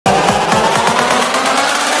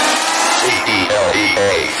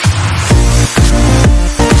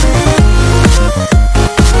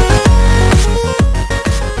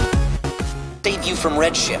Save you from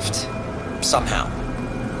redshift. Somehow.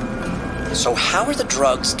 So how are the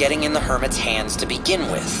drugs getting in the Hermit's hands to begin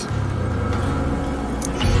with?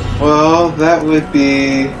 Well, that would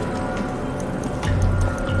be...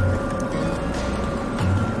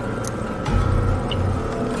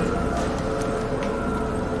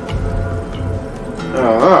 I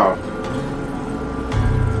don't know.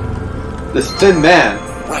 This thin man.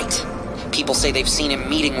 Right. People say they've seen him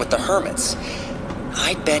meeting with the Hermits.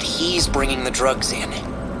 I bet he's bringing the drugs in.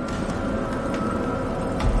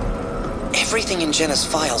 Everything in Jenna's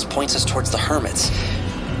files points us towards the Hermits.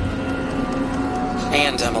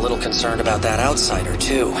 And I'm a little concerned about that outsider,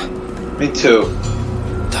 too. Me too.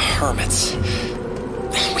 The Hermits.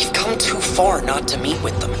 We've come too far not to meet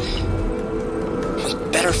with them.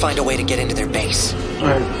 We'd better find a way to get into their base.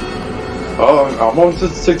 Well, I'm open to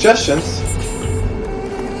suggestions.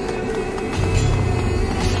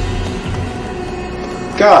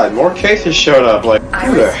 God, more cases showed up. Like,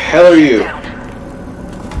 who the hell are you?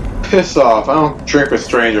 Piss off. I don't drink with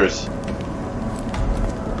strangers.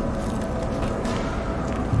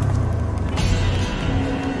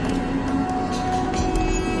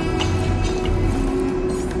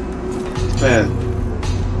 Man,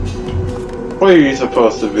 what are you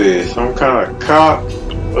supposed to be? Some kind of cop?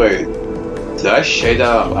 Wait, did I shade that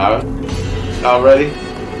out loud already?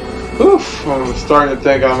 Oof, I'm starting to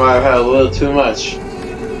think I might have had a little too much.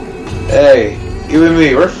 Hey, you and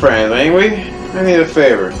me, we're friends, ain't we? I need a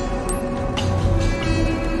favor.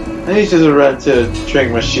 I need you to run to the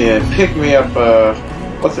drink machine and pick me up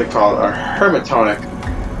what's it called? A Hermit tonic.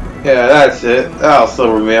 Yeah, that's it. That'll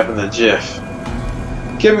sober me up in the jiff.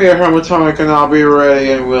 Give me a Hermit tonic and I'll be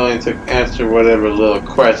ready and willing to answer whatever little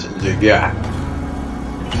questions you got.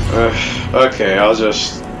 Okay, I'll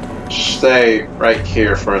just stay right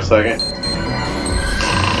here for a second.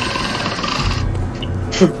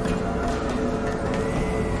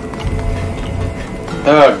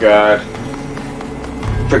 Oh god.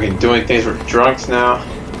 Freaking doing things for drunks now.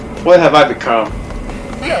 What have I become?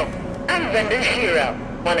 Yo, I'm Vendor's hero.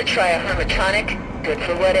 Wanna try a Hermit tonic? Good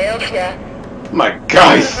for what ails ya? My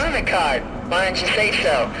guys! Here's a Hermit card. Why don't you say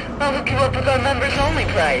so? I'll hook you up with our members only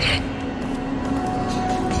price.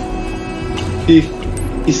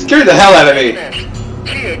 He scared the hell out of me!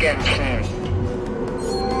 See you again soon.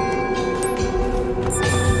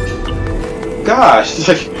 Gosh, it's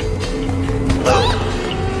like...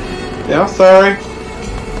 Yeah, I'm sorry.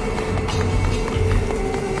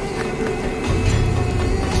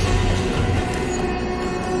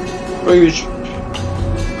 Where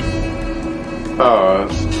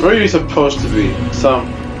are you supposed to be?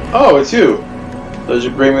 Oh, it's you. Did you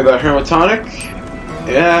bring me that Hermit tonic?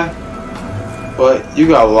 Yeah. But you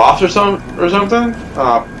got lost or something?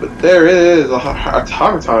 But there it is, a Hermit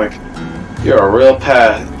tonic. You're a real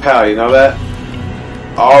pal, you know that?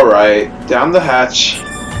 Alright, down the hatch.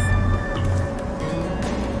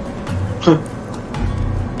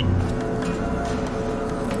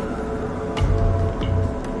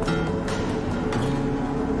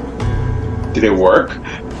 Did it work?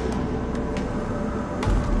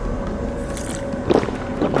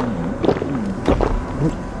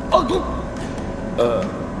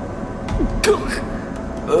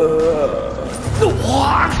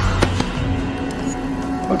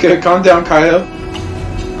 Okay, calm down, Kyle.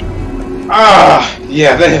 Ah,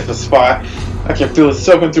 yeah, that hit the spot. I can feel it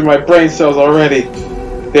soaking through my brain cells already.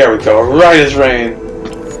 There we go, right as rain.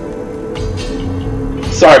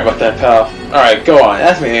 Sorry about that, pal. Alright, go on,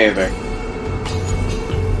 ask me anything.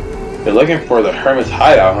 You're looking for the Hermit's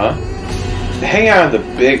hideout, huh? They hang out in the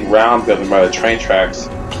big round building by the train tracks.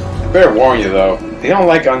 I better warn you though, they don't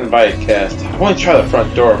like uninvited guests. I wouldn't try the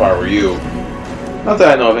front door if I were you. Not that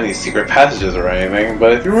I know of any secret passages or anything,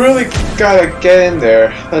 but if you really gotta get in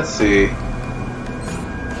there, let's see.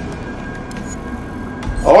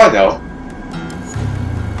 Oh, I know.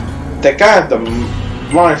 That guy at the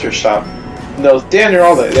monitor shop knows damn near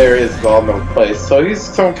all that there is all in the place, so he's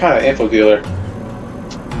some kind of info dealer.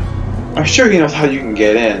 I'm sure he knows how you can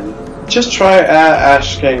get in. Just try and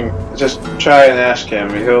ask him.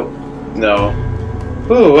 He'll know.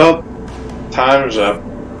 Ooh, well, time's up.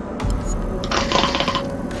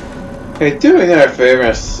 Hey, do me a favor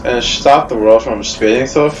and stop the world from spinning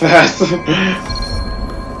so fast.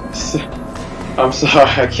 I'm sorry,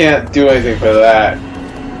 I can't do anything for that.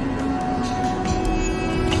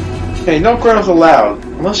 Hey, no grown-ups allowed,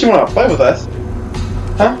 unless you want to play with us.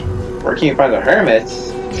 Huh? Where can you find the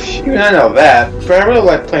Hermits? Even I know that, but I really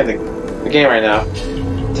like playing the game right now.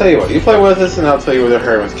 Tell you what, you play with us and I'll tell you where the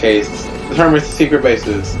Hermit's case the Hermit's secret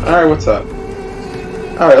bases. Alright, what's up?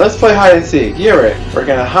 Alright, let's play hide and seek. You're it. We're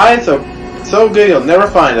gonna hide so good you'll never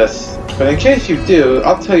find us. But in case you do,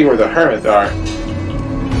 I'll tell you where the Hermits are.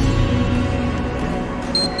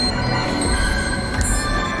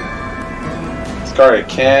 Discarded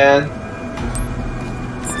can.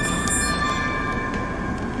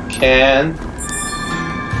 And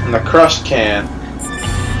the crushed can.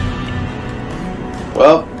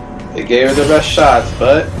 Well, they gave it their best shots,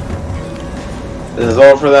 but this is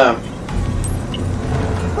all for them.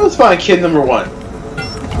 Let's find kid number 1.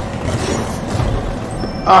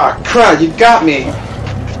 Ah, crud, you got me!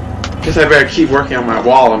 Guess I better keep working on my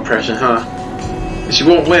wall impression, huh? But she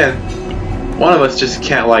won't win. One of us just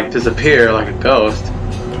can't, like, disappear like a ghost.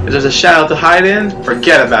 If there's a shadow to hide in,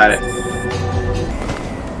 forget about it.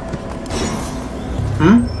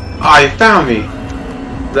 Ah, you found me.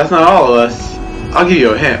 That's not all of us. I'll give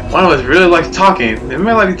you a hint. One of us really likes talking. They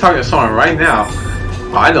might like be talking to someone right now.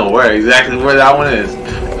 Oh, I know exactly where that one is.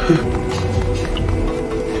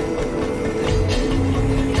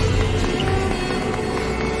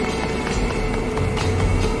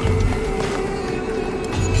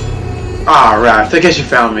 Alright, I guess you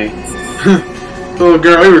found me. Little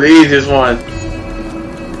girl, you were the easiest one.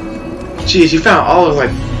 Jeez, you found all of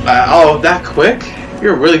all of that quick?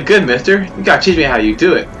 You're really good, mister. You gotta teach me how you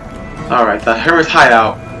do it. Alright, the Hermit's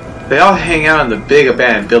hideout. They all hang out in the big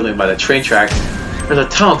abandoned building by the train tracks. There's a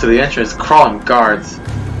tunnel to the entrance crawling guards.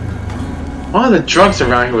 One of the drunks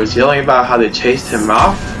around here was yelling about how they chased him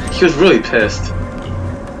off. He was really pissed.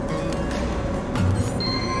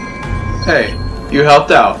 Hey, you helped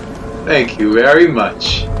out. Thank you very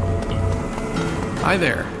much. Hi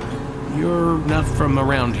there. You're not from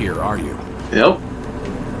around here, are you? Nope.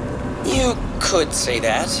 You could say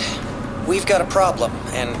that. We've got a problem,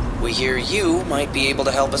 and we hear you might be able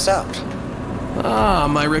to help us out. Ah,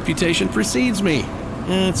 my reputation precedes me.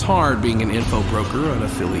 It's hard being an info broker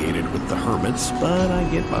unaffiliated with the Hermits, but I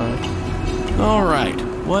get by. Alright,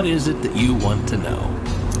 what is it that you want to know?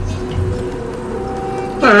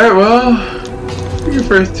 Alright, well, you can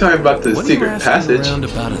first tell me about the secret passage. What are you asking around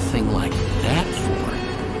about a thing like that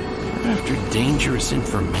for? You're after dangerous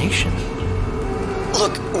information.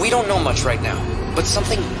 Look, we don't know much right now, but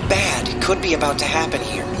something bad could be about to happen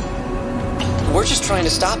here. We're just trying to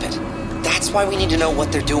stop it. That's why we need to know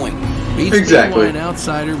what they're doing. Exactly. An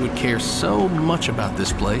outsider would care so much about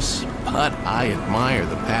this place, but I admire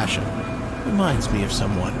the passion. Reminds me of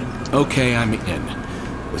someone. Okay, I'm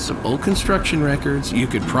in. With some old construction records, you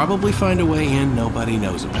could probably find a way in nobody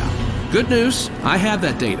knows about. Good news, I have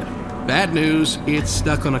that data. Bad news, it's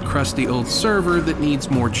stuck on a crusty old server that needs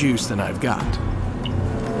more juice than I've got.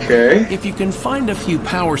 Okay. If you can find a few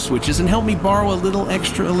power switches and help me borrow a little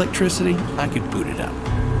extra electricity, I could boot it up.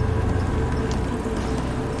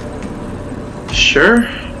 Sure.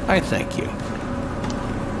 I thank you.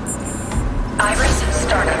 Iris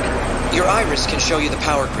startup. Your iris can show you the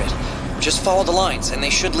power grid. Just follow the lines, and they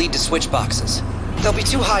should lead to switch boxes. They'll be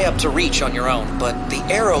too high up to reach on your own, but the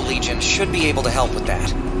Arrow Legion should be able to help with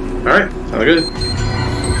that. Alright, sounds good.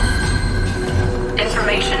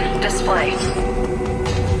 Information displayed.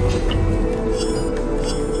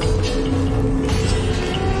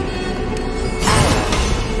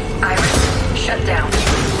 Iris shut down.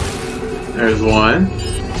 There's one.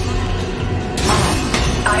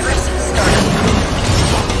 Iris startup.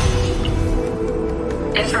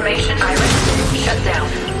 Information iris shut down.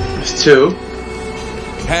 There's two.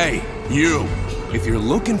 Hey, you! If you're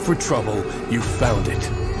looking for trouble, you found it.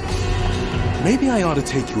 Maybe I ought to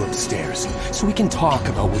take you upstairs, so we can talk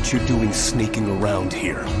about what you're doing sneaking around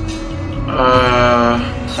here.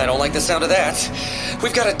 I don't like the sound of that.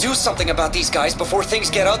 We've got to do something about these guys before things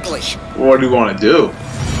get ugly. What do you want to do?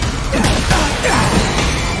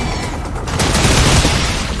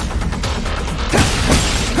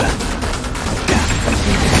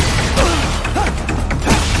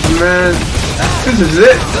 Man, this is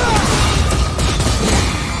it.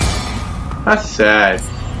 That's sad.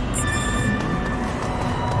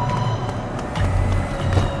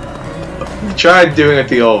 We tried doing it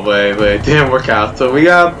the old way, but it didn't work out, so we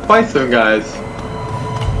gotta fight some guys.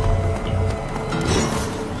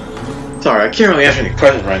 Sorry, I can't really answer any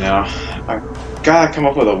questions right now. I gotta come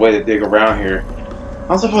up with a way to dig around here.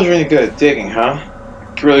 I suppose you're really good at digging, huh?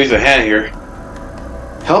 Could really use a hand here.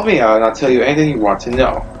 Help me out and I'll tell you anything you want to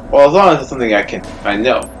know. Well, as long as it's something I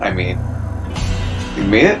know, I mean. You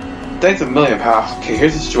mean it? Thanks a million, pal. Okay,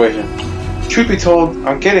 here's the situation. Truth be told,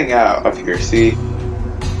 I'm getting out of here, see?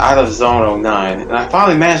 Out of Zone 09, and I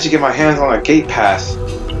finally managed to get my hands on a gate pass.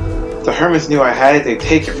 If the Hermits knew I had it, they'd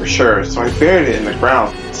take it for sure, so I buried it in the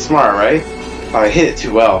ground. Smart, right? But I hid it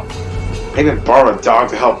too well. I even borrowed a dog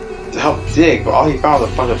to help dig, but all he found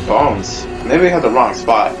was a bunch of bones. Maybe we had the wrong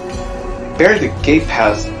spot. Buried the gate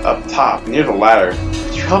pass up top near the ladder.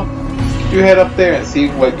 Could you head up there and see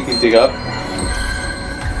what you can dig up?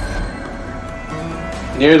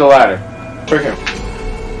 Near the ladder. Trick him.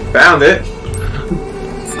 Found it.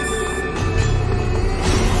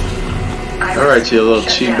 Alright, you little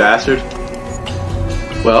cheap bastard.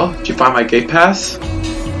 Well, did you find my gate pass?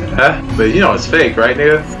 Yeah, but you know it's fake, right,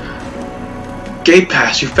 nigga? Gate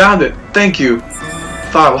pass, you found it. Thank you.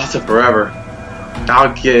 Thought I lost it forever. Now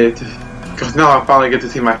I'll get it. Because now I finally get to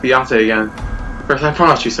see my fiance again. First, I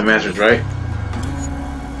promised you some answers, right?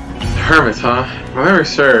 Hermits, huh? If my memory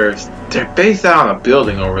serves, they're based out on a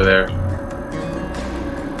building over there.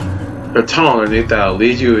 There's a tunnel underneath that'll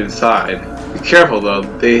lead you inside. Be careful though,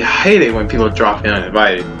 they hate it when people drop in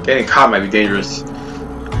uninvited. Getting caught might be dangerous.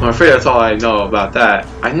 I'm afraid that's all I know about that.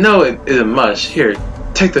 I know it isn't much. Here,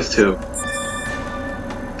 take this too.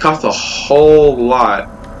 It costs a whole lot.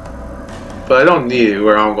 But I don't need it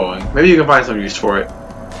where I'm going. Maybe you can find some use for it.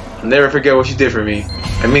 I'll never forget what you did for me.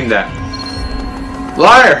 I mean that.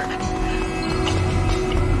 Liar!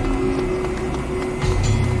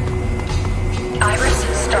 Iris,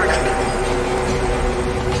 startup.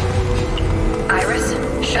 Iris,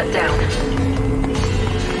 shut down.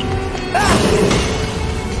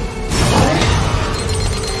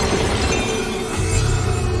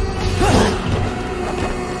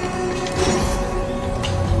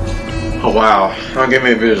 Oh wow, don't get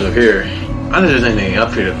many visitors up here. I don't think there's anything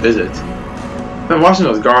up here to visit. I've been watching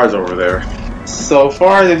those guards over there. So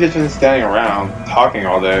far, they've just been standing around, talking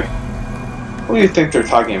all day. What do you think they're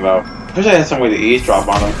talking about? I wish I had some way to eavesdrop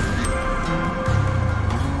on them.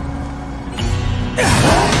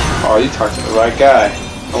 Oh, you talked to the right guy.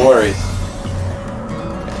 No worries.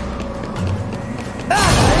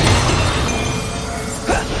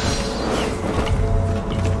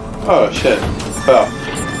 Oh shit. Fell.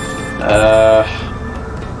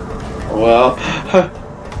 Well,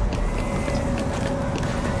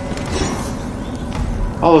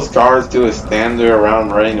 all those guards do is stand there around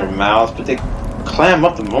running their mouths, but they clam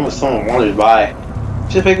up the moment someone wanders by.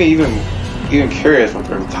 Just make me even curious what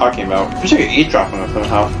they're talking about. Wish I could eavesdrop on them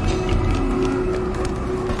somehow.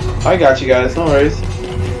 I got you guys, no worries.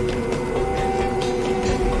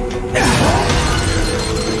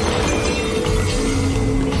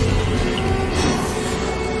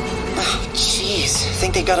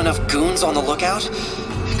 Think they got enough goons on the lookout?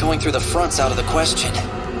 Going through the front's out of the question.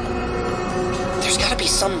 There's gotta be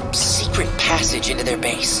some secret passage into their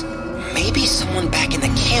base. Maybe someone back in the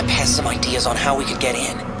camp has some ideas on how we could get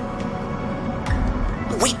in.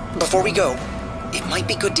 Wait, before we go, it might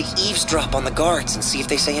be good to eavesdrop on the guards and see if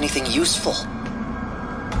they say anything useful.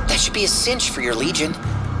 That should be a cinch for your Legion.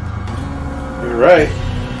 You're right.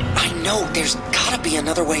 I know, there's gotta be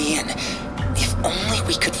another way in. If only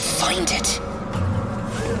we could find it.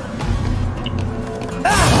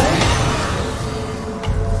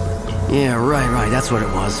 Yeah, right, that's what it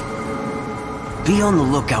was. Be on the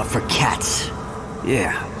lookout for cats.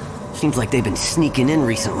 Yeah, seems like they've been sneaking in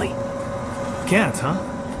recently. Cats, huh?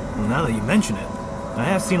 Well, now that you mention it, I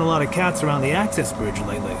have seen a lot of cats around the access bridge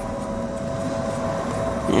lately.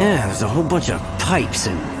 Yeah, there's a whole bunch of pipes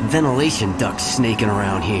and ventilation ducts snaking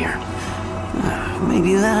around here.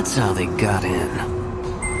 Maybe that's how they got in.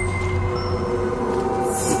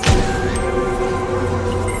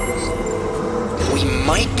 We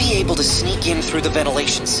might be able to sneak in through the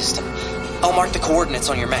ventilation system. I'll mark the coordinates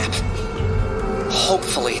on your map.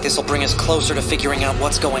 Hopefully, this will bring us closer to figuring out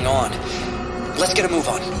what's going on. Let's get a move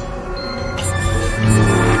on.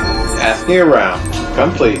 Asking around.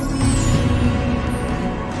 Complete.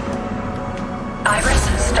 Iris,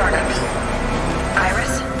 startup.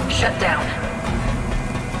 Iris, shut down.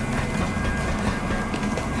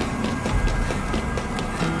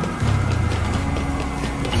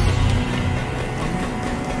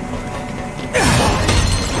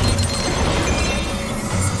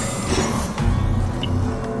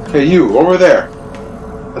 Hey you, over there.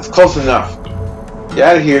 That's close enough. Get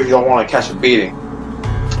out of here if you don't want to catch a beating.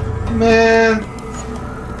 Man.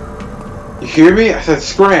 You hear me? I said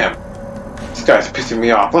scram. This guy's pissing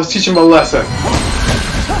me off. Let's teach him a lesson.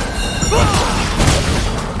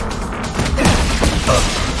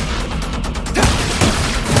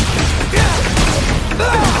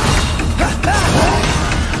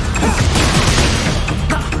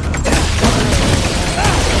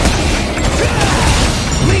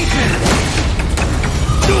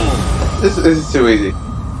 This is too easy.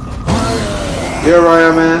 You're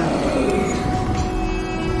right, man.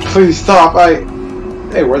 Please stop.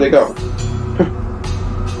 Hey, where'd they go?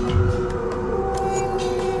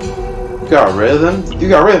 got rid of them? You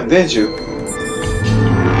got rid of them, didn't you?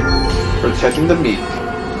 Protecting the meat.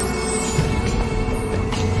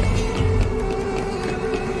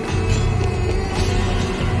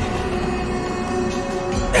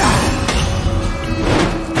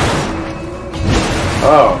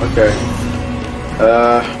 Oh, okay.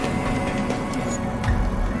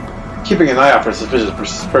 Keeping an eye out for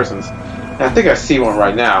suspicious persons. And I think I see one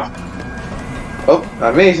right now. Oh,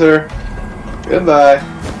 not me, sir. Goodbye.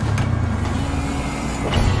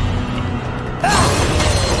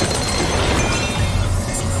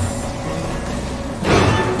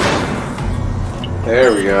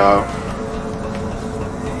 There we go.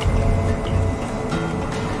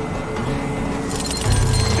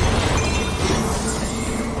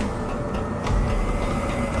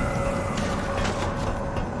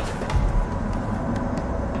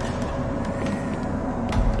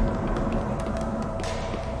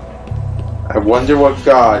 I wonder what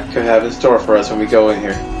God could have in store for us when we go in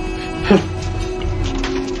here.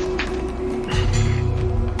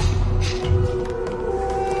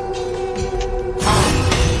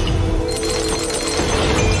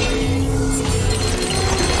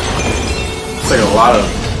 It's like a lot of...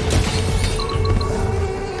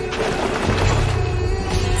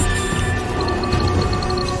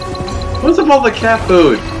 What's up with all the cat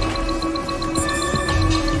food?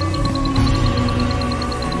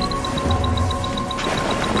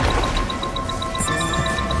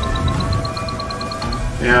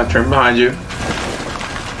 Yeah, turn behind you.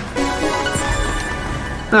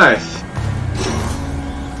 Nice.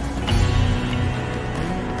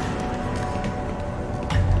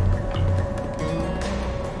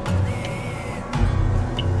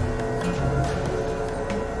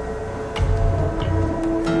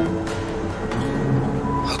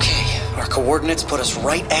 Okay, our coordinates put us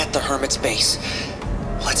right at the Hermit's base.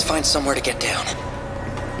 Let's find somewhere to get down.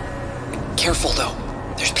 Careful though,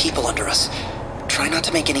 there's people under us. Try not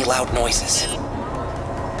to make any loud noises.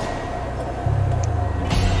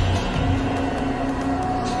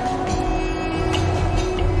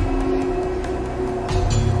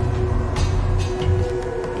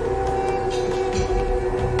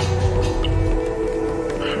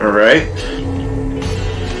 Alright.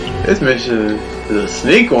 This mission is a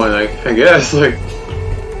sneak one, I guess. Like,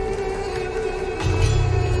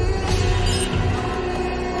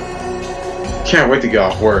 can't wait to get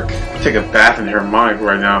off work. Take a bath in her mind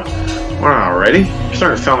right now. Wow, already? You're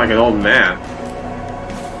starting to sound like an old man.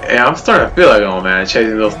 Yeah, I'm starting to feel like an old man,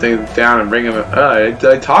 chasing those things down and bringing them.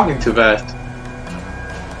 I'm talking too fast.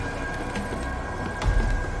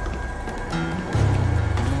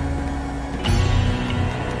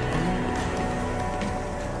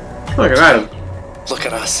 Look at that. Look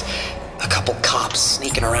at us. A couple cops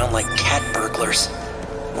sneaking around like cat burglars.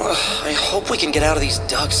 I hope we can get out of these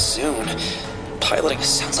ducks soon. Piloting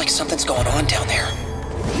sounds like something's going on down there.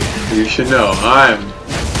 You should know, I'm...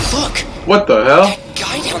 Look! What the hell? That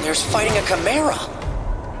guy down there's fighting a chimera!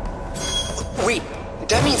 Wait,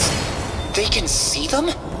 that means they can see them?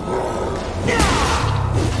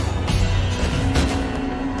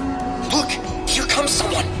 Look! Here comes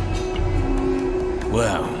someone!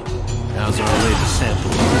 Well, how's our latest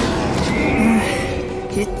sample?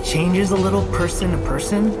 It changes a little person to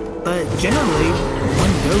person, but generally,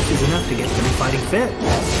 one dose is enough to get them fighting fit.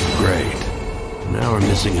 Great. Now our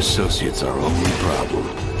missing associate's our only problem.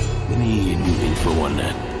 Any info on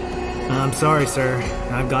that? I'm sorry, sir.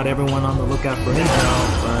 I've got everyone on the lookout for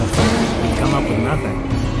intel, but we come up with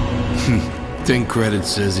nothing. 10 credits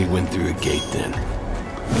says he went through a gate then.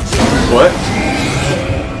 What?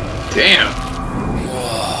 Damn.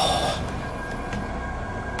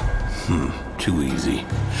 Too easy.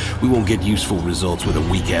 We won't get useful results with a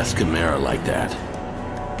weak-ass chimera like that.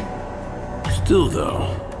 Still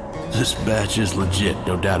though, this batch is legit,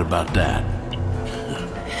 no doubt about that.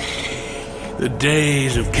 The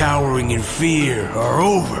days of cowering in fear are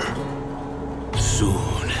over.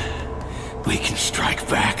 Soon, we can strike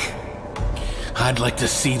back. I'd like to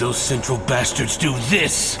see those Central bastards do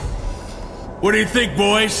this! What do you think,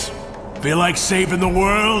 boys? Feel like saving the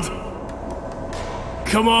world?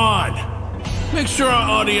 Come on! Make sure our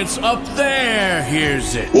audience up there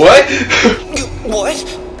hears it. What? What?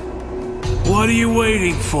 What are you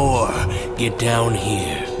waiting for? Get down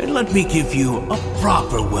here and let me give you a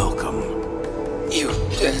proper welcome. You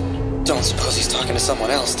don't suppose he's talking to someone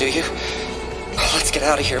else, do you? Let's get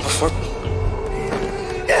out of here before...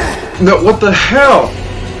 No, what the hell?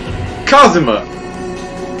 Kazuma!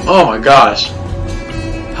 Oh my gosh.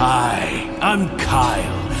 Hi, I'm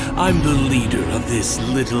Kyle. I'm the leader of this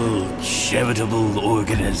little charitable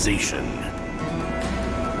organization.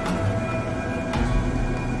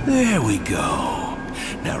 There we go.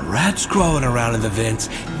 Now rats crawling around in the vents,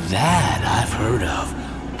 that I've heard of.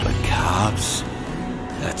 But cops,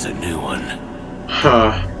 that's a new one.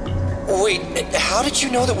 Huh. Wait, how did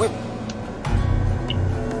you know that we're...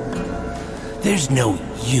 There's no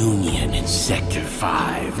union in Sector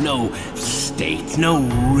 5, no state, no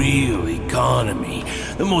real economy.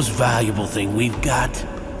 The most valuable thing we've got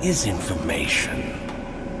is information.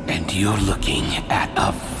 And you're looking at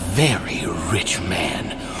a very rich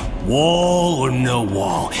man. Wall or no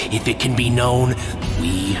wall, if it can be known,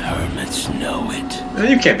 we hermits know it.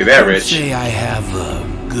 You can't be that rich. I'd say I have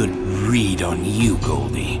a good read on you,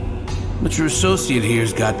 Goldie. But your associate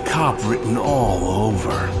here's got cop written all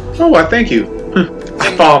over. Oh, well, thank you.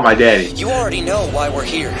 I follow my daddy. You already know why we're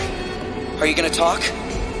here. Are you gonna talk?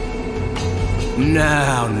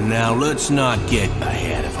 Now, let's not get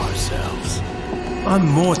ahead of ourselves. I'm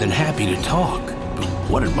more than happy to talk, but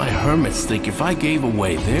what did my hermits think if I gave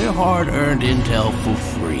away their hard-earned intel for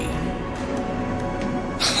free?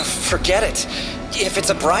 Forget it. If it's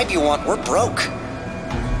a bribe you want, we're broke.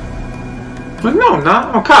 But no, I'm not.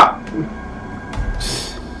 I'm a cop.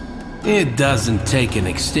 It doesn't take an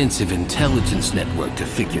extensive intelligence network to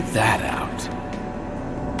figure that out.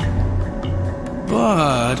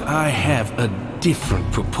 But I have a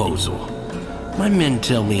different proposal. My men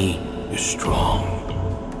tell me you're strong.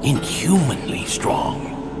 Inhumanly strong.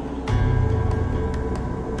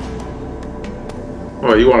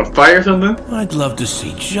 What, you want to fight or something? I'd love to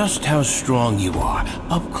see just how strong you are,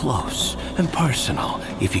 up close and personal,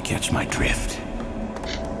 if you catch my drift.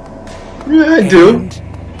 Yeah, I do. And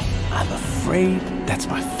I'm afraid that's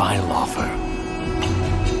my final offer.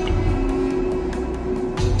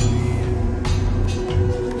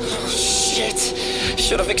 Shit.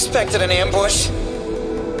 Should have expected an ambush.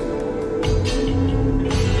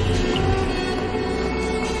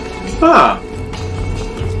 Huh.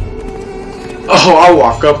 Oh, I'll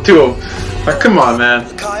walk up to him. Like, come on,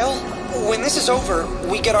 man. Kyle, when this is over,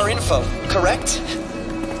 we get our info, correct?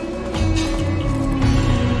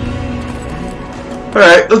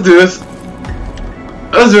 Alright, let's do this.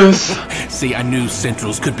 Let's do this. See, I knew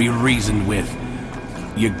Centrals could be reasoned with.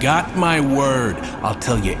 You got my word. I'll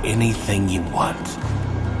tell you anything you want.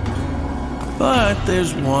 But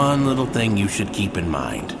there's one little thing you should keep in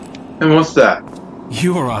mind. And what's that?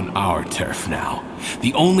 You're on our turf now.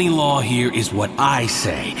 The only law here is what I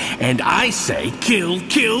say. And I say kill,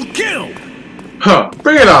 kill, kill! Huh,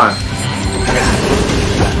 bring it on.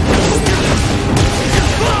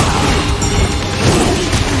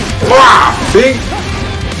 Wow, big.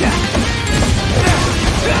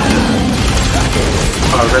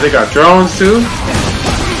 Oh, they got drones too.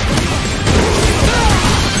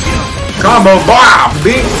 Combo, wow,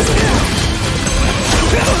 big.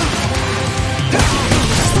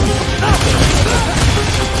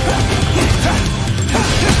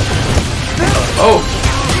 Oh.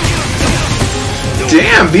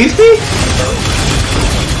 Damn, Beastie!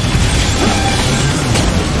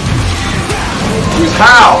 Who's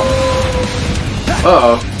how?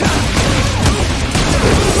 Uh-oh.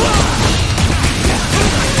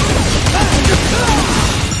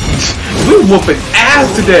 We're whooping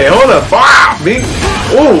ass today. Hold up. Wow, big.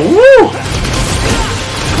 Oh, woo.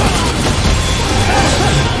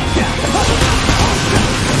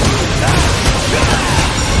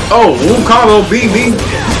 Oh, woo combo, BB.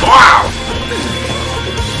 Wow.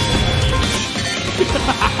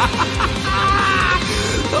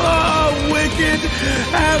 Oh, wicked!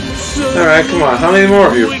 Absolutely. All right, come on. How many more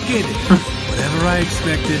of you? Wicked. Whatever I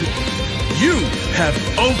expected, you have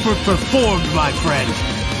overperformed, my friend.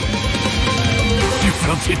 You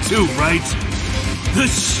felt it too, right? The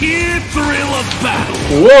sheer thrill of battle.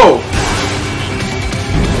 Whoa.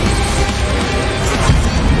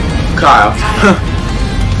 Kyle.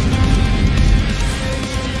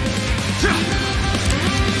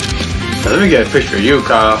 Let me get a picture of you,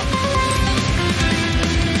 Kyle.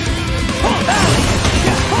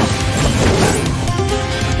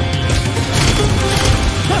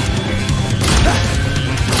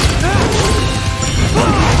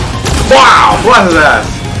 Wow! Bless his ass!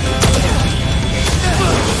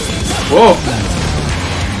 Whoa!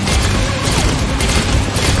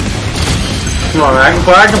 Come on, man.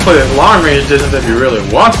 I can play this long range distance if you really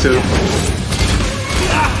want to.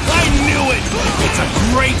 I knew it! It's a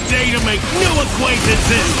great day to make new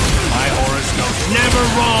acquaintances! My horoscope's never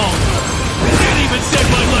wrong! It even said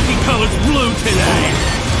my lucky color's blue today!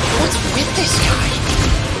 What's with this guy?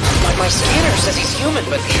 My scanner says he's human,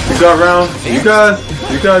 but... You got round. You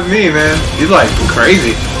got me, man. He's like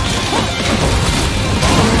crazy.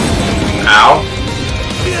 Ow.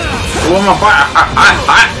 Oh my fire.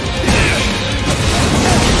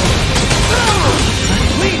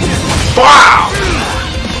 Wow!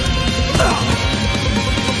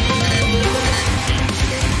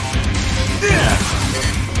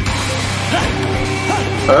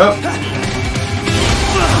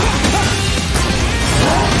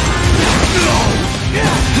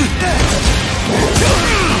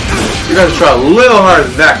 You gotta try a little harder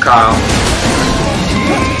than that, Kyle.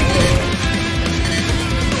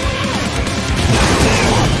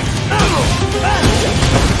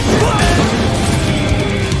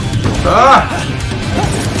 Ah!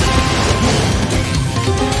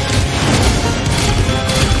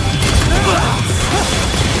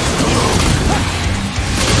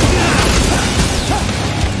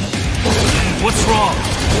 What's wrong?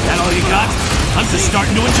 Is that all you got? I'm just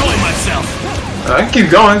starting to enjoy myself. I can keep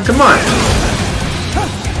going, come on.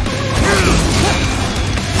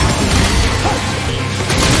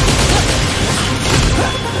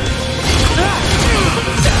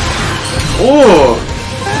 Ooh!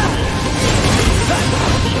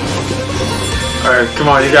 Alright, come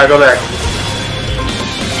on, you gotta go back.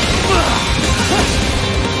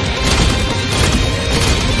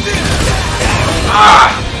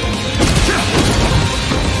 Ah!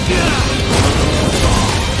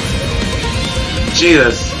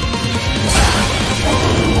 Jesus.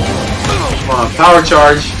 Come on, power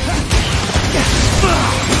charge.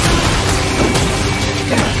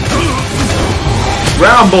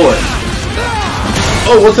 Round bullet.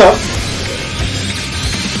 Oh, what's up?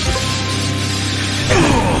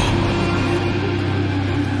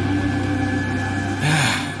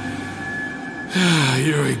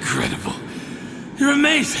 You're incredible. You're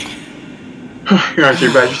amazing. You're not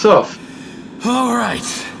too bad yourself. All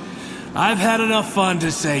right. I've had enough fun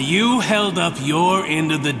to say you held up your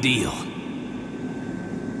end of the deal.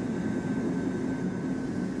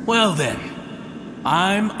 Well then,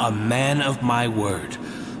 I'm a man of my word.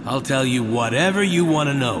 I'll tell you whatever you want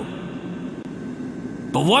to know.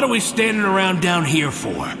 But what are we standing around down here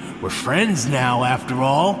for? We're friends now, after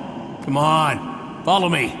all. Come on, follow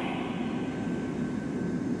me.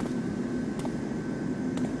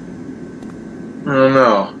 I don't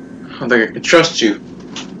know. I don't think I can trust you.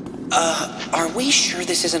 Are we sure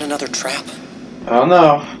this isn't another trap? I don't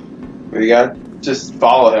know. We gotta just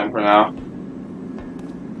follow him for now.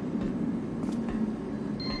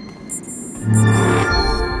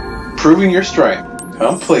 Proving your strength.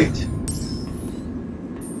 Complete.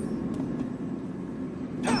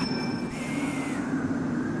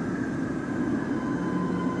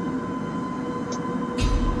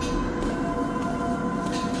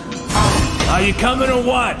 Are you coming or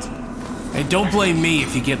what? Hey, don't blame me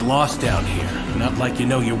if you get lost down here. Not like you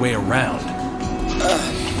know your way around.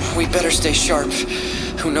 We better stay sharp.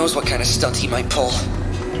 Who knows what kind of stunt he might pull.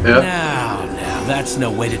 Yeah. Now, that's no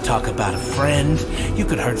way to talk about a friend. You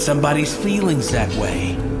could hurt somebody's feelings that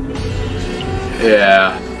way.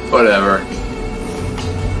 Yeah, whatever.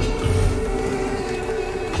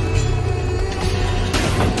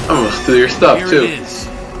 I'm gonna steal your stuff Here too. it is,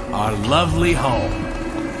 our lovely home.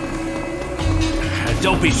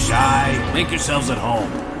 Don't be shy. Make yourselves at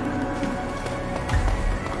home.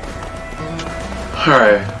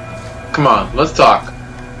 Alright. Come on, let's talk.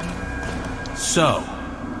 So,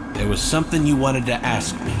 there was something you wanted to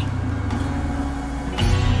ask me.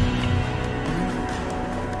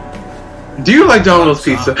 Do you like Domino's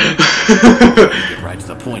pizza? Get right to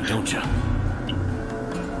the point, don't you?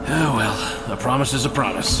 Oh well, a promise is a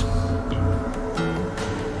promise.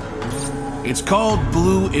 It's called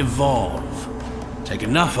Blue Evolve. Take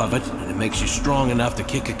enough of it, and it makes you strong enough to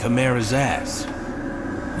kick a Chimera's ass.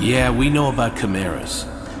 Yeah, we know about Chimeras.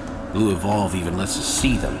 Blue Evolve even lets us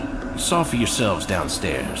see them. You saw for yourselves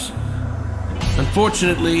downstairs.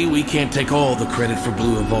 Unfortunately, we can't take all the credit for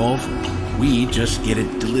Blue Evolve. We just get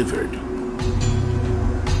it delivered.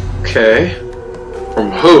 Okay. From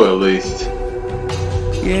who, at least?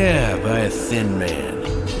 Yeah, by a thin man.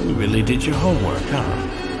 You really did your homework, huh?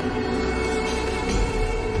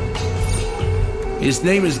 His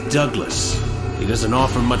name is Douglas. He doesn't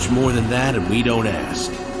offer much more than that, and we don't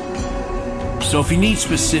ask. So if you need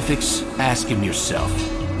specifics, ask him yourself.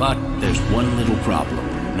 But there's one little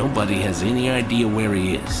problem. Nobody has any idea where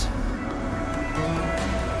he is.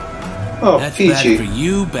 Oh, That's Peachy. bad for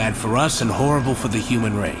you, bad for us, and horrible for the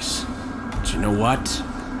human race. But you know what?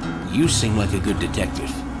 You seem like a good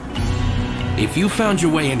detective. If you found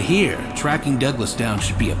your way in here, tracking Douglas down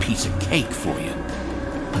should be a piece of cake for you.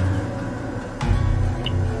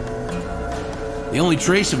 The only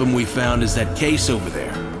trace of him we found is that case over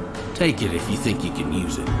there. Take it if you think you can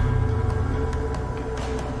use it.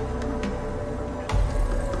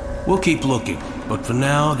 We'll keep looking, but for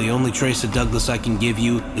now, the only trace of Douglas I can give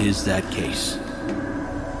you is that case.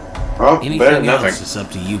 Well, better than Anything nothing. else is up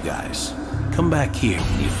to you guys. Come back here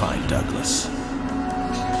when you find Douglas.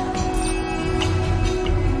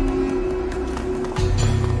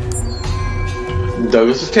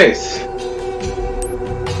 Douglas's case.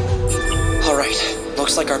 Alright,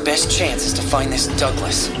 looks like our best chance is to find this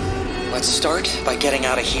Douglas. Let's start by getting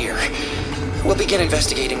out of here. We'll begin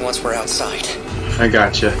investigating once we're outside. I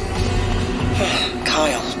gotcha.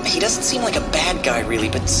 Kyle, he doesn't seem like a bad guy really,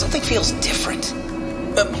 but something feels different.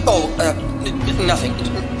 Nothing.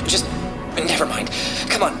 Just, never mind.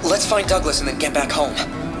 Come on, let's find Douglas and then get back home.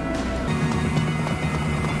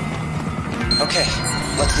 Okay,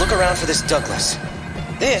 let's look around for this Douglas.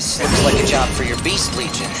 This looks like a job for your Beast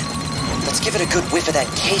Legion. Let's give it a good whiff of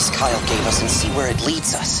that case Kyle gave us and see where it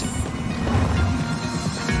leads us.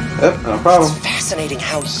 Yep, no problem. It's fascinating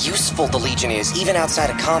how useful the Legion is, even outside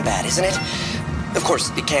of combat, isn't it? Of course,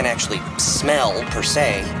 it can't actually smell, per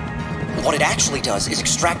se. What it actually does is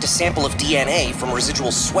extract a sample of DNA from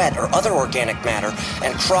residual sweat or other organic matter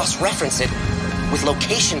and cross-reference it with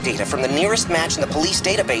location data from the nearest match in the police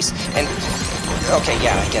database and... Okay,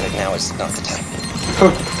 yeah, I get it. Now is not the time.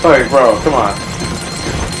 Hey, bro, come on.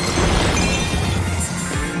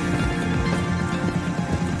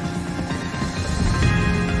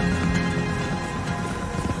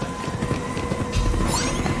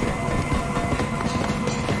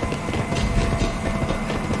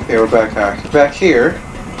 Okay, we're back here.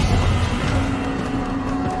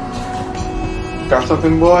 Got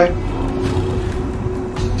something, boy?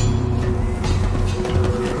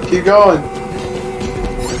 Keep going.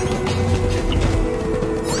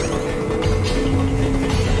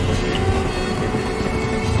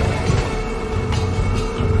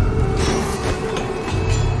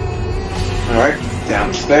 Alright,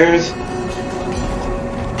 downstairs.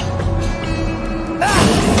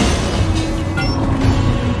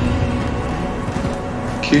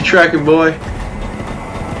 Keep tracking, boy.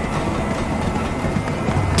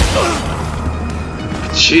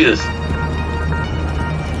 Jesus.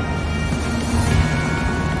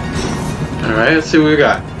 Alright, let's see what we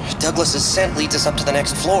got. Douglas's scent leads us up to the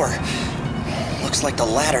next floor. Looks like the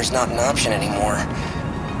ladder's not an option anymore.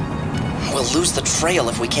 We'll lose the trail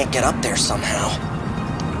if we can't get up there somehow.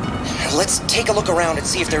 Let's take a look around and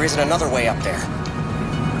see if there isn't another way up there.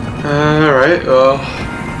 Alright, well...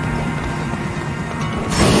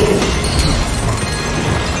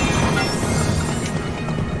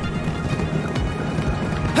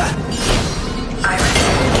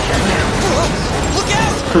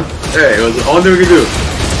 Hey, it was the only thing we could do.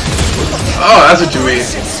 Oh, that's what you mean.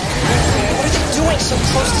 What are they doing so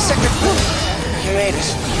close to Sector 4? You made it.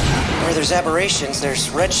 Where there's aberrations, there's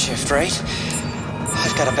redshift, right?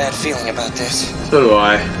 I've got a bad feeling about this. So do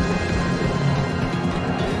I.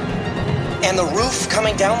 And the roof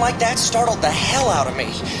coming down like that startled the hell out of me.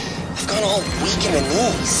 I've gone all weak in the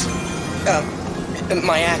knees.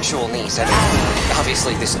 My actual knees. I mean,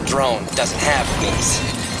 obviously this drone doesn't have knees.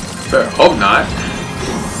 Better hope not.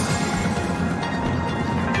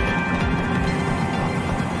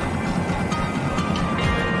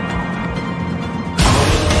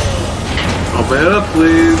 Open it up,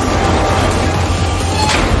 please.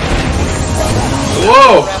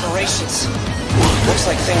 Whoa! Aberrations. Looks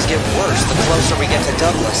like things get worse the closer we get to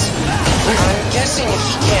Douglas. I'm guessing if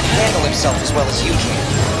he can't handle himself as well as you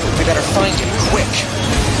can, we better find him quick.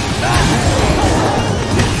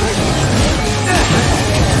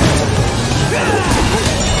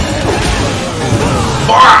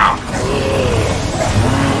 Wow!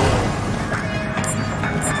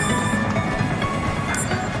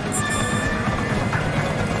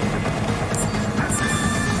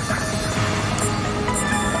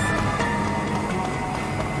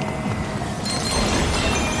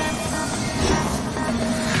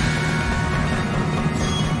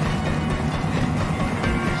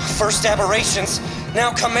 First aberrations,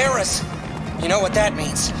 now chimeras. You know what that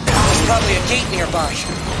means. There's probably a gate nearby.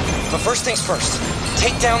 But first things first,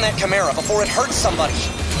 take down that chimera before it hurts somebody.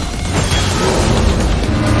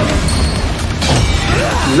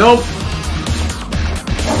 Nope.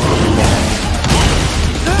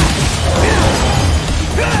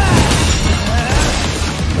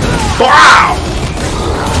 Wow!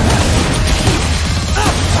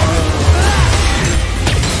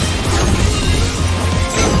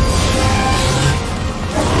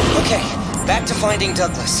 Okay, back to finding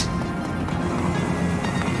Douglas.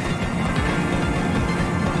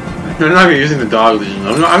 I'm not even using the dog legion.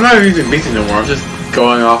 I'm not even using beasting no more. I'm just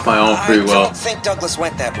going off my own free will. I don't think Douglas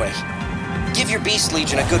went that way. Give your Beast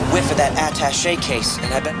Legion a good whiff of that attaché case,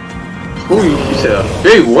 and I bet... Ooh, you said a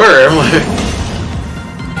big word. I'm like...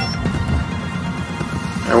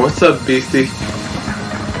 Alright, what's up, beastie?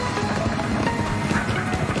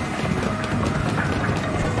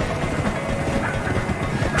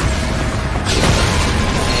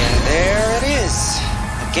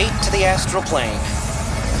 back to the astral plane.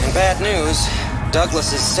 And bad news,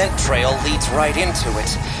 Douglas's scent trail leads right into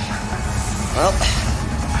it. Well,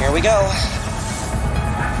 here we go.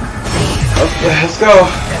 Okay, let's go.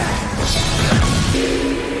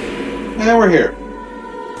 And we're here.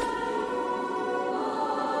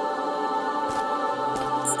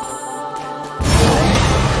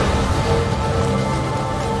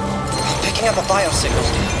 Picking up a biosignal.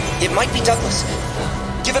 It might be Douglas.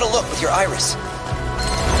 Give it a look with your iris.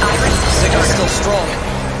 Iris Signal's starter. still strong.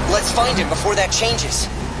 Let's find him before that changes.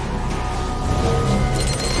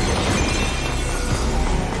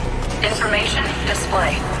 Information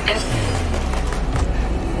display.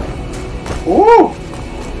 Woo!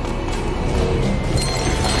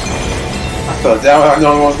 I felt down without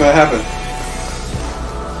knowing what was gonna happen.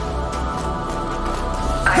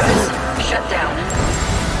 Iris shut down.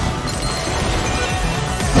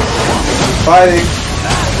 Fighting.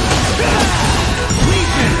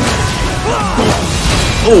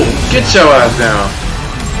 Oh, get your ass down.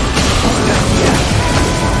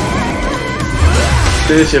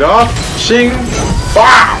 Finish it off. Shing.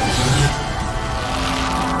 Wow.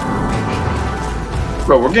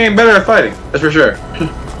 Bro, we're getting better at fighting. That's for sure.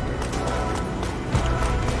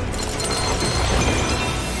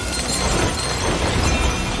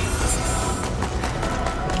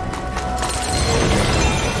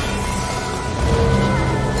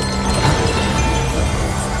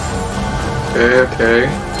 Okay.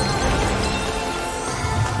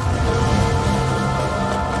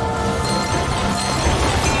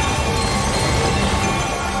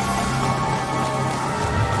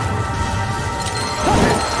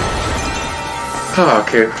 Oh,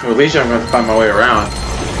 okay. Well, at least I'm going to find my way around.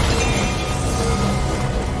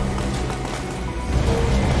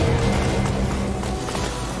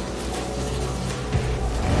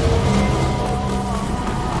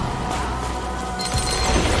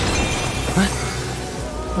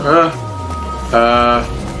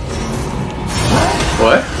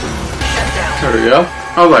 What? There we go.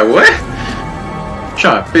 I was like, what? I'm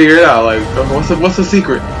trying to figure it out. Like, what's the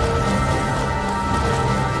secret?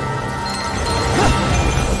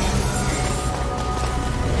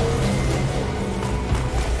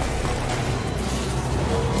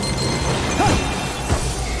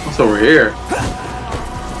 What's over here?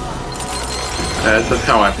 That's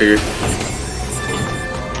how I figured.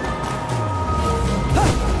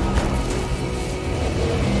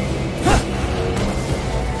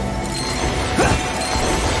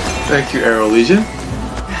 Thank you, Arrow Legion.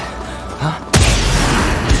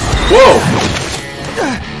 Whoa!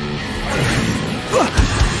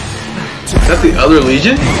 Is that the other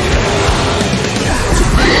Legion?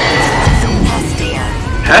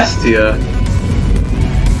 Hestia?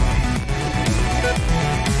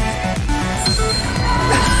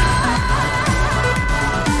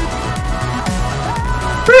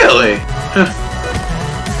 Really?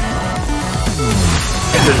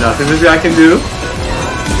 Is there nothing this guy can do?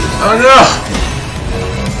 Oh no!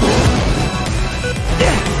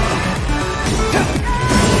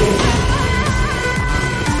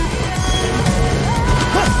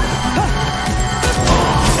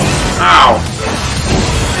 Ow!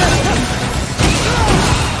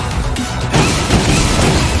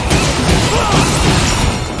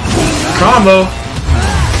 Combo!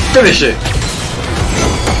 Finish it!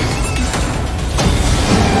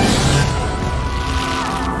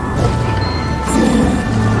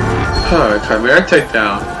 Chimera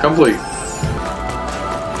takedown complete.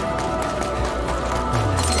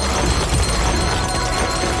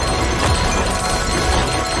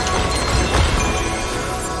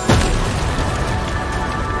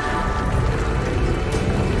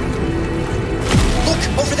 Look,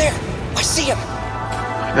 over there! I see him!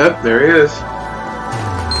 Yep, there he is.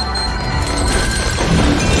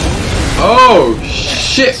 Oh,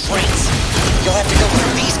 shit! Friends, you'll have to go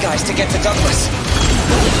through these guys to get to Douglas.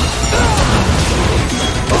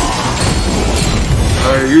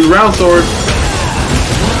 Use round sword.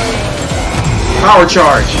 Power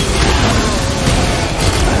charge.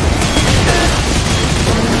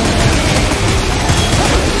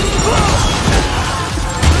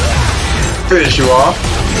 Finish you off.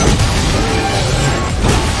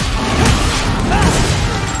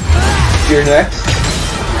 You're next.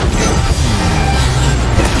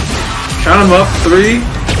 Count them up. 3.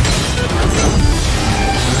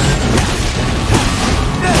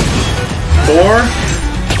 4.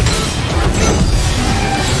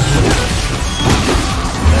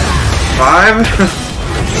 5.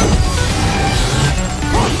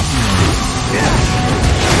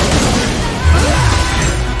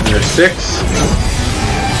 There's 6.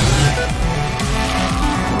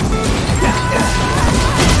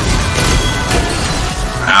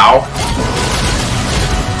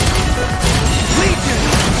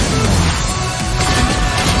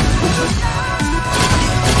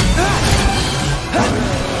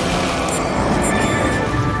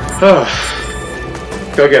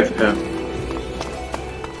 Go get him.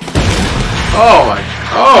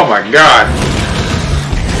 Oh my god.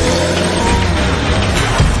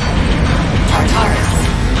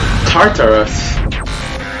 Tartarus.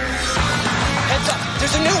 Heads up,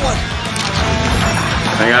 there's a new one.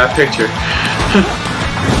 I got a picture.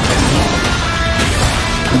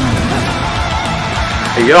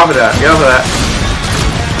 Hey, get off of that. Get off of that.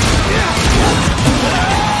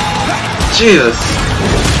 Jesus.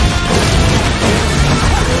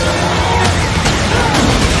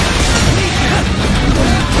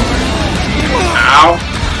 Ow.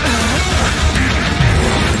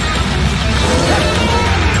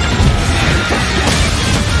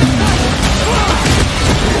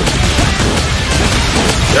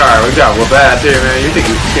 Alright, we got whoop ass here, man. You think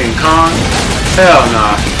you're King Kong? Hell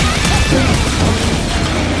nah.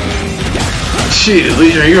 Shit,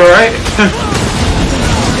 Legion, are you alright?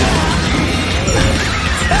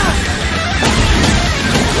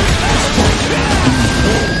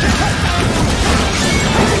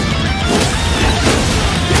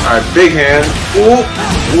 Alright, big hand. Whoop,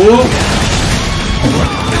 whoop.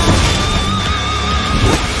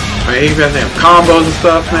 I mean, he's got some combos and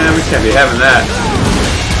stuff, man. We can't be having that.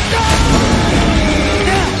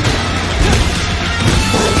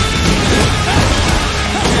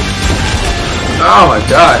 Oh my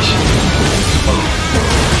gosh.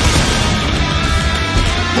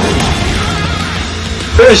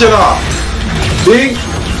 Finish it off. Big.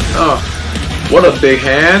 Oh, what a big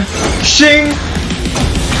hand. Shing.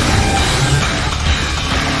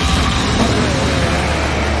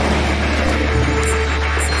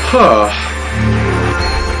 Huh.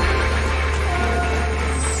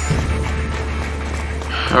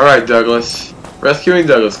 Alright, Douglas. Rescuing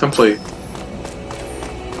Douglas complete.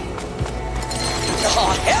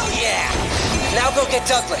 Oh, hell yeah! Now go get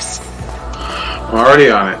Douglas. I'm already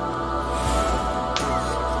on it.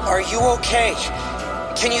 Are you okay?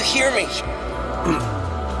 Can you hear me?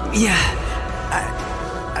 Yeah.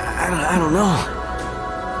 I don't know.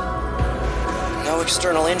 No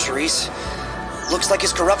external injuries. Looks like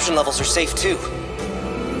his corruption levels are safe too.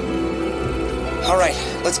 Alright,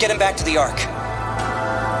 let's get him back to the Ark.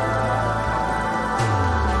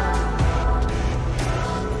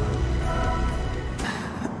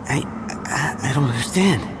 I don't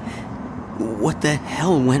understand. What the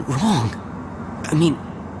hell went wrong? I mean,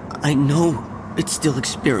 I know it's still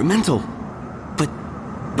experimental, but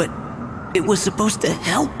it was supposed to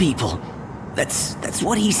help people. That's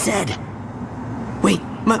what he said. Wait,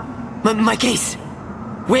 my case.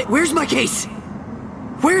 Where's my case?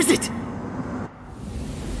 Where is it?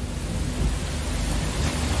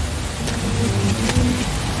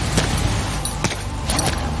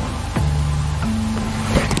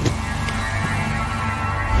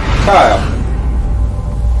 Kyle.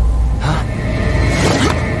 Huh?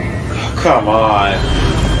 Oh, come on.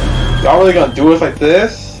 Y'all really gonna do us like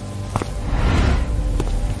this?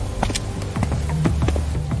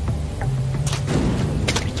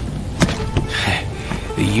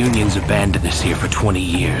 The Union's abandoned us here for 20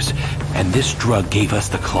 years, and this drug gave us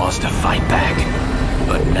the claws to fight back.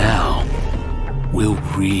 But now, we'll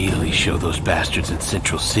really show those bastards in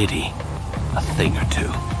Central City a thing or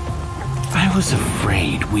two. I was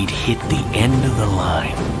afraid we'd hit the end of the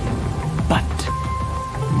line. But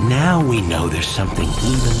now we know there's something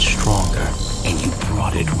even stronger, and you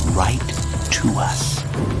brought it right to us.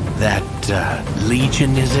 That,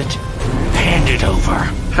 Legion, is it? Hand it over.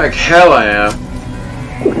 Heck, hell I am.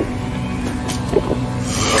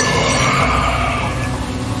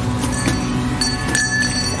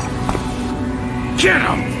 Get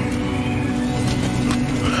him!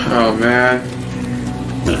 Oh, man.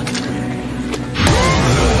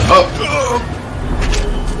 Oh!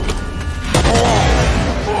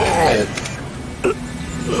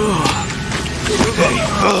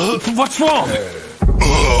 What's wrong?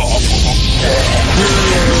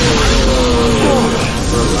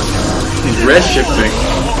 He's red shifting.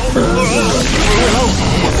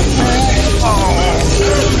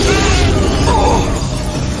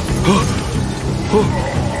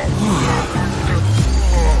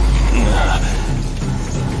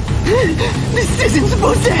 This isn't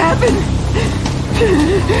supposed to happen!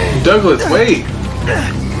 Douglas, wait!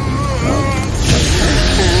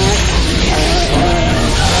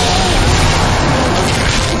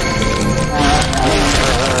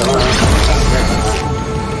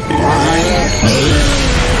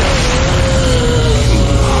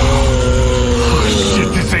 Oh shit,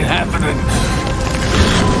 this ain't happening!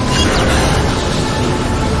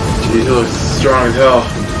 Jeez, he looks strong as hell.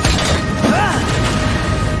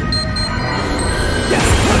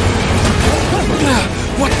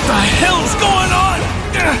 What the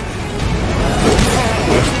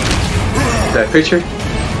picture?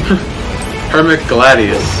 Hermit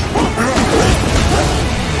Gladius.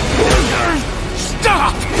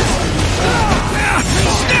 Stop!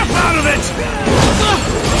 Snap out of it!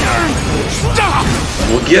 Stop!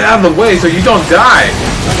 Well, get out of the way so you don't die.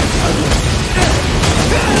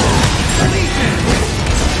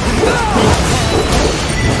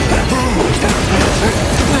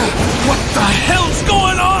 What the hell's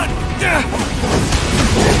going on?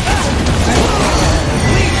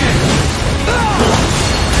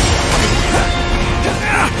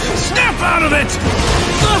 Snap out of it!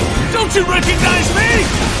 Don't you recognize me?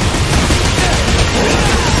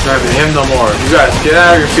 Not even him no more. You guys, get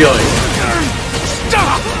out of your feelings.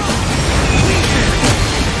 Stop!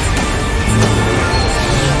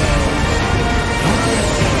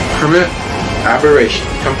 Hermit aberration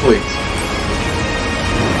complete.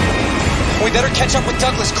 We better catch up with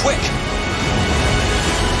Douglas quick.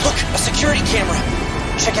 Look, a security camera.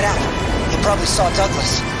 Check it out. He probably saw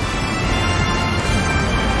Douglas.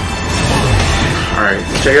 Alright,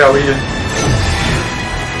 check it out, Legion.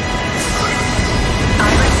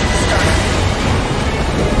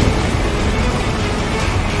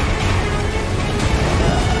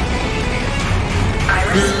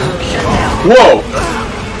 Whoa!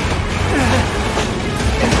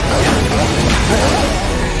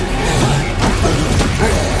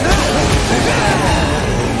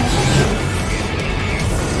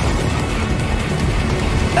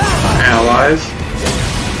 Analyze.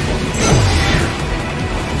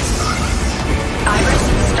 Iris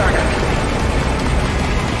startup.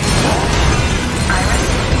 Iris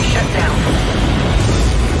shut down.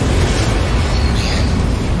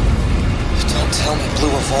 Don't tell me Blue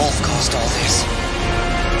Evolve caused all this.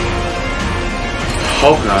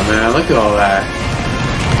 Hope not, man. Look at all that.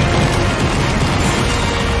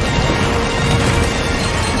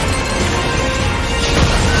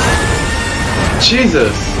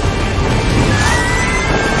 Jesus.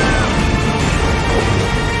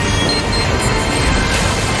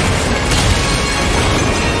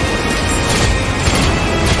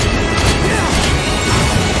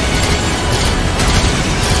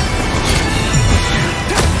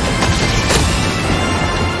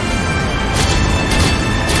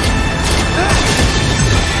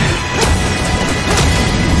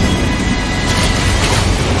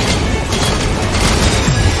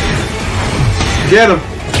 Get him!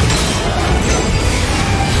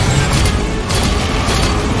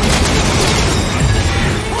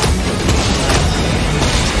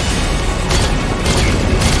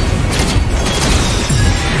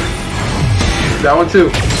 That one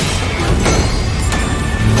too.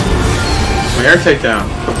 Air takedown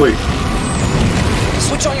complete.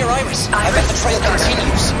 Switch on your Iris. I bet the trail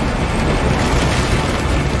continues.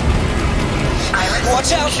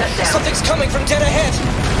 Watch out! Something's coming from dead ahead.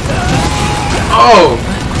 Oh!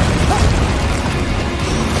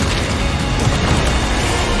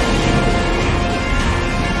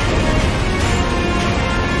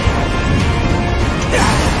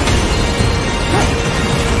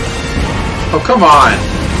 Oh, come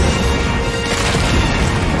on!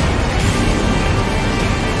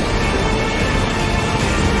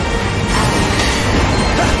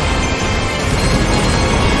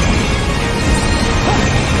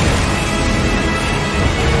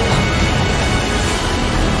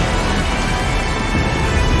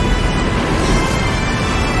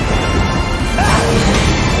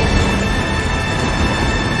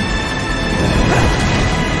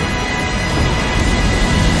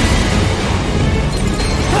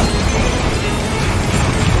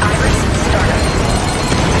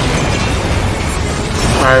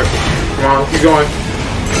 Alright, come on, keep going.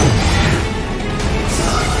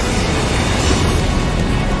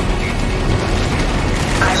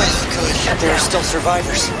 Good. There are still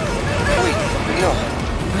survivors. Wait, no.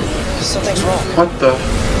 Something's wrong. What the?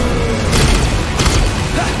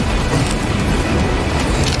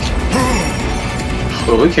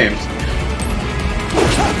 Well, we came.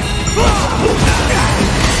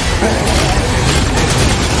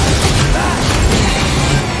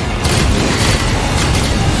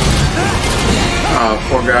 Oh,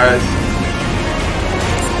 poor guys.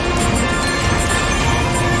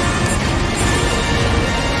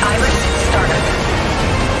 Iris startup.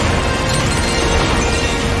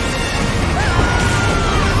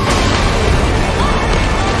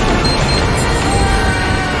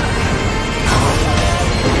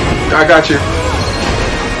 I got you.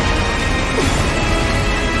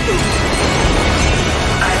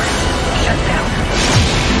 Iris shut down.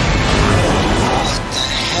 What the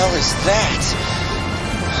hell is that?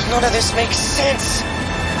 None of this makes sense.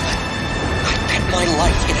 I bet my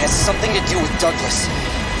life it has something to do with Douglas.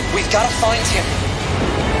 We've got to find him.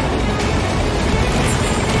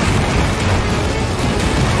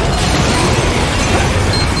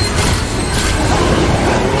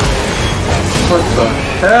 What the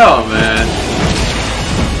hell, man?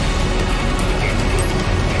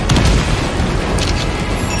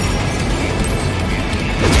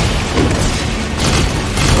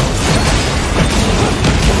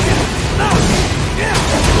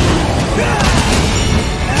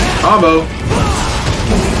 Combo.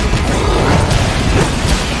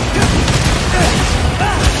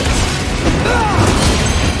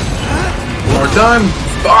 More time.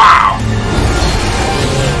 Wow.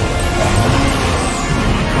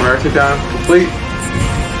 America down. Complete.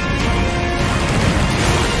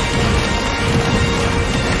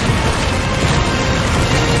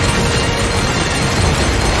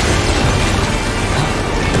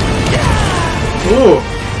 Ooh.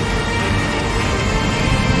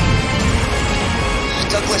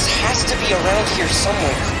 Douglas has to be around here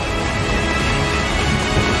somewhere.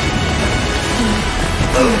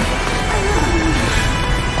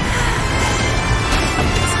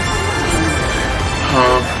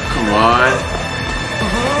 Oh, come on.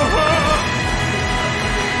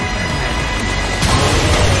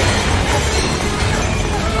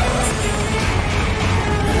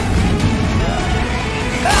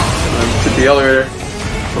 To the elevator.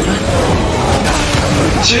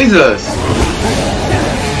 Jesus!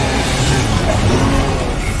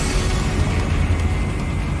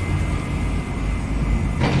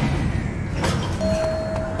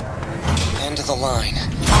 End of the line.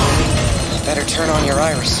 You better turn on your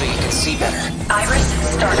iris so you can see better. Iris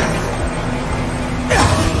startup.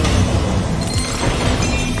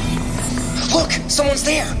 Look! Someone's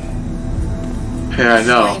there! Yeah, I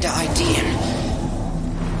know. Trying to ID him.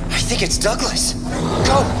 I think it's Douglas.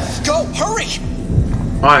 Go! Go! Hurry!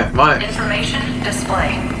 Mine. Information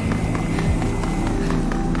display.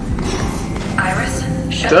 Iris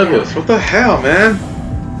shut Douglas, down. what the hell, man?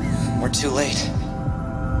 We're too late.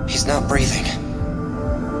 He's not breathing.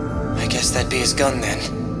 I guess that'd be his gun then.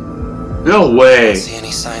 No way. Don't see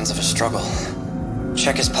any signs of a struggle.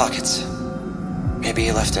 Check his pockets. Maybe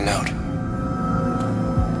he left a note.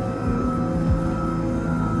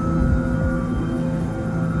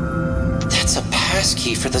 That's a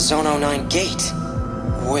passkey for the Zone 09 gate.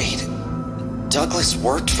 Wait, Douglas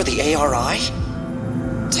worked for the ARI?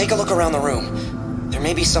 Take a look around the room. There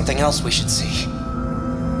may be something else we should see.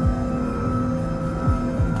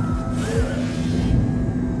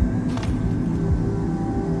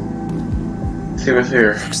 See what's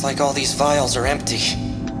here. Looks like all these vials are empty.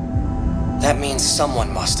 That means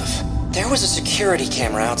someone must have. There was a security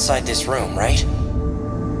camera outside this room, right?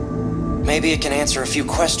 Maybe it can answer a few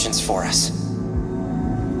questions for us.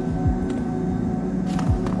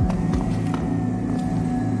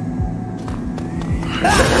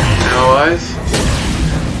 Analyze.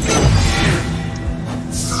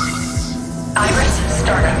 Iris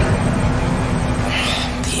startup.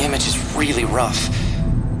 The image is really rough.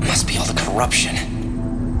 Must be all the corruption.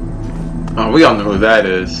 Oh, we all know who that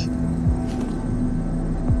is.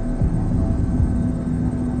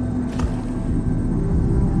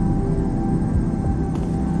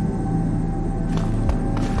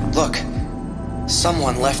 Look,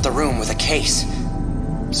 someone left the room with a case.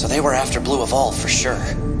 So they were after Blue Evolve for sure.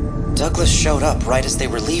 Douglas showed up right as they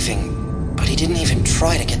were leaving, but he didn't even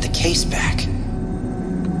try to get the case back.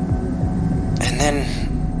 And then,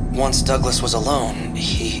 once Douglas was alone,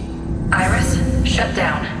 he... Iris shut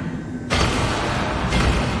down.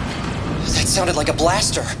 That sounded like a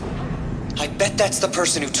blaster. I bet that's the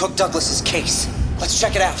person who took Douglas's case. Let's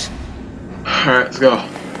check it out. Alright, let's go.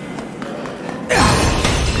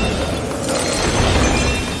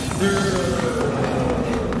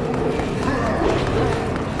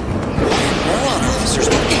 Neuron officers,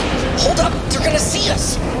 hold up! They're gonna see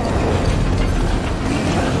us!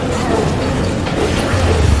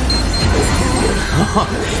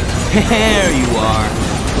 There you are.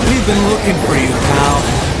 We've been looking for you, pal.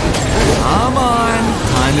 Come on.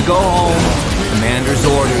 Time to go home. Commander's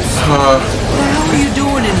orders. What the hell are you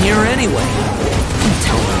doing in here anyway? You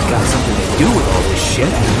tell me you got something to do with all this shit.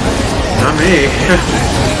 Not me.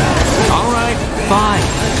 Alright, fine.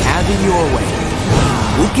 Have it your way.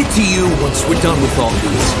 We'll get to you once we're done with all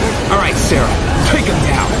these. Alright, Sarah, take him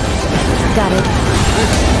down. Got it.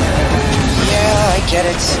 Yeah, I get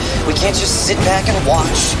it. We can't just sit back and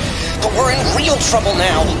watch. But we're in real trouble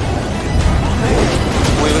now.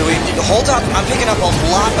 Wait. Hold up. I'm picking up a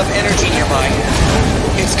lot of energy nearby.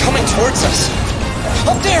 It's coming towards us.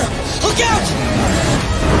 Up there! Look out!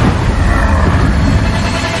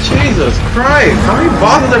 Jesus Christ! How many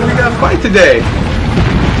bosses have we got to fight today?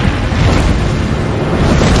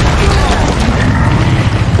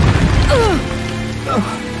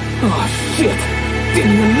 Shit!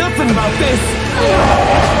 Didn't hear nothing about this!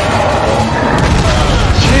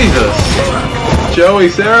 Jesus! Joey,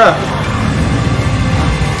 Sarah!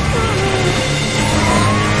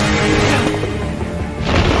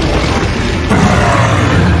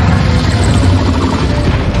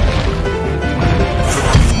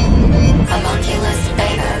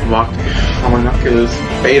 Homunculus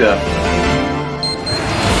Beta.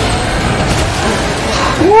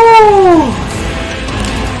 Woo!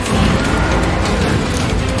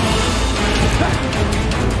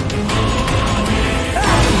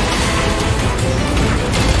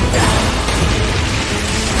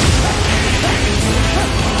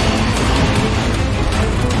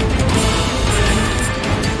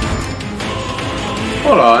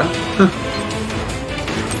 Hold on.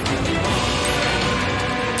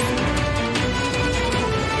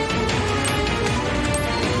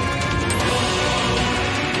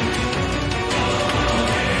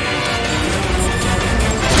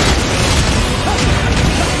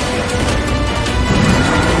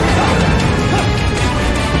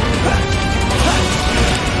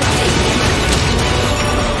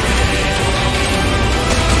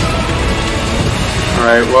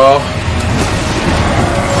 Alright, well.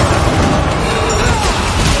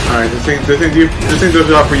 Alright, this thing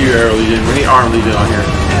goes out for you, Arrow Legion. We need Arm Legion on here.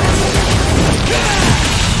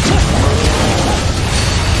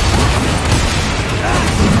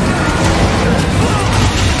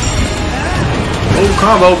 Oh,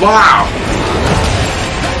 combo, wow!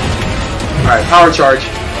 Alright, power charge.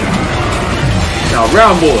 Now,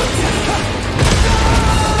 round bullet.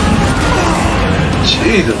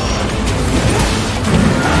 Jesus.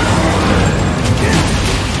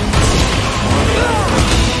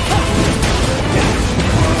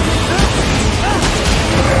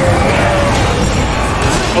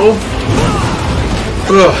 Oh.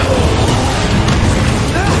 Ugh.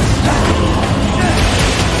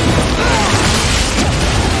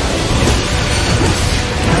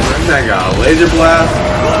 That got a laser blast.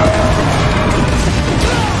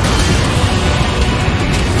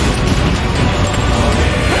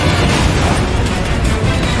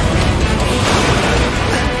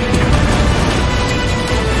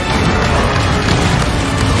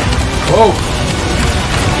 Whoa.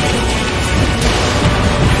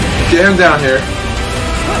 Get him down here.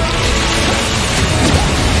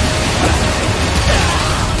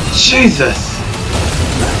 Jesus.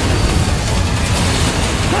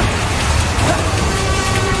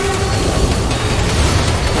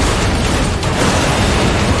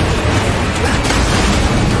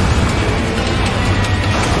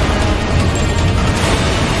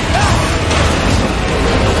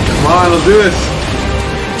 Come on, let's do this.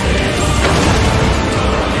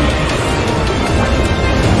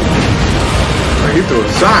 He threw a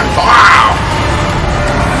sign. Wow!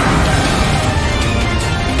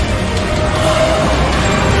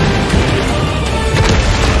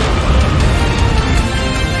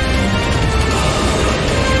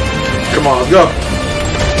 Come on, let's go.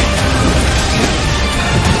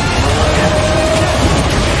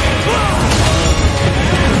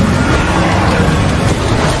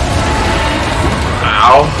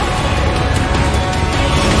 Ow.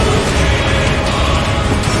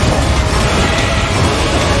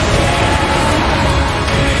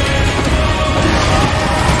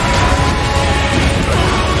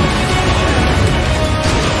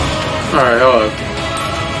 Alright, hold on.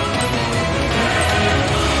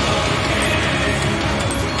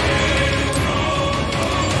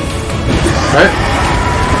 Right?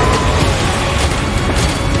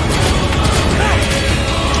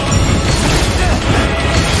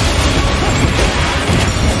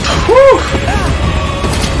 Whew!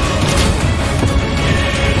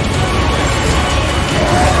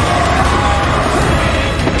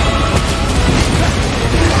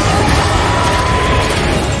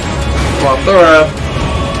 Come on, throw her up.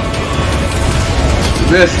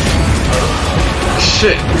 Missed.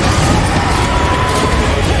 Shit.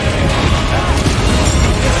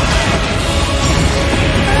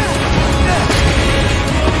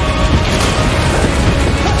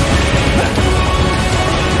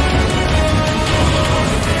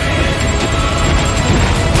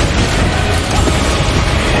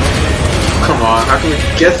 Come on, how can we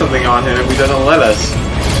get something on him if he doesn't let us?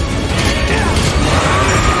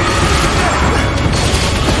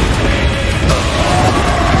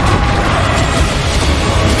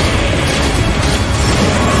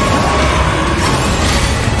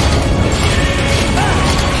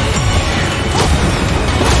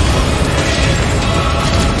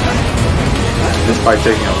 By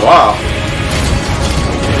taking a while.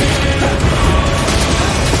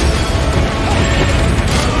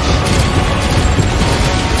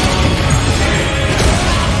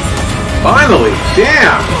 Finally!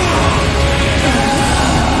 Damn!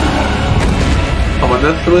 I'm on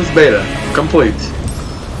Netflix beta. Complete.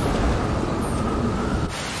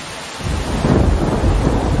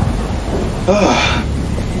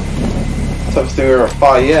 Toughest thing we ever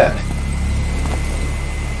fought yet.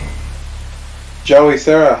 Joey,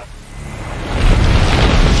 Sarah.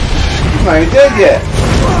 He's not even dead yet.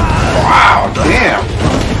 Wow, damn.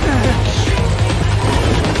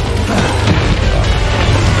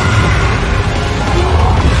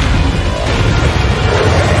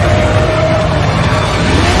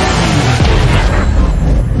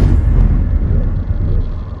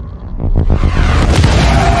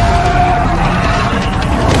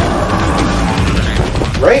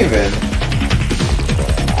 Raven?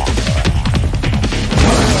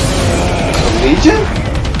 Legion?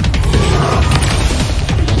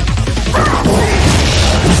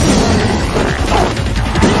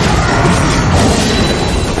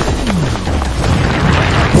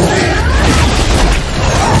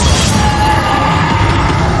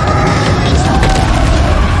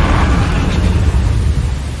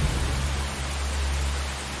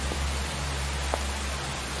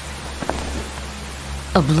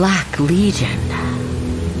 A Black Legion.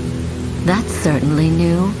 That's certainly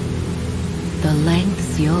new. The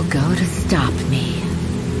lengths you'll go to stop me,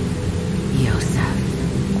 Yosef.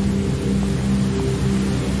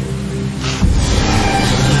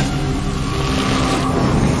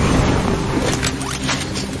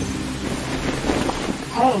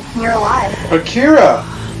 Hey, you're alive. Akira!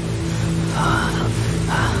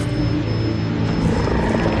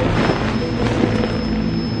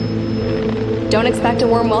 Don't expect a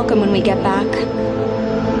warm welcome when we get back.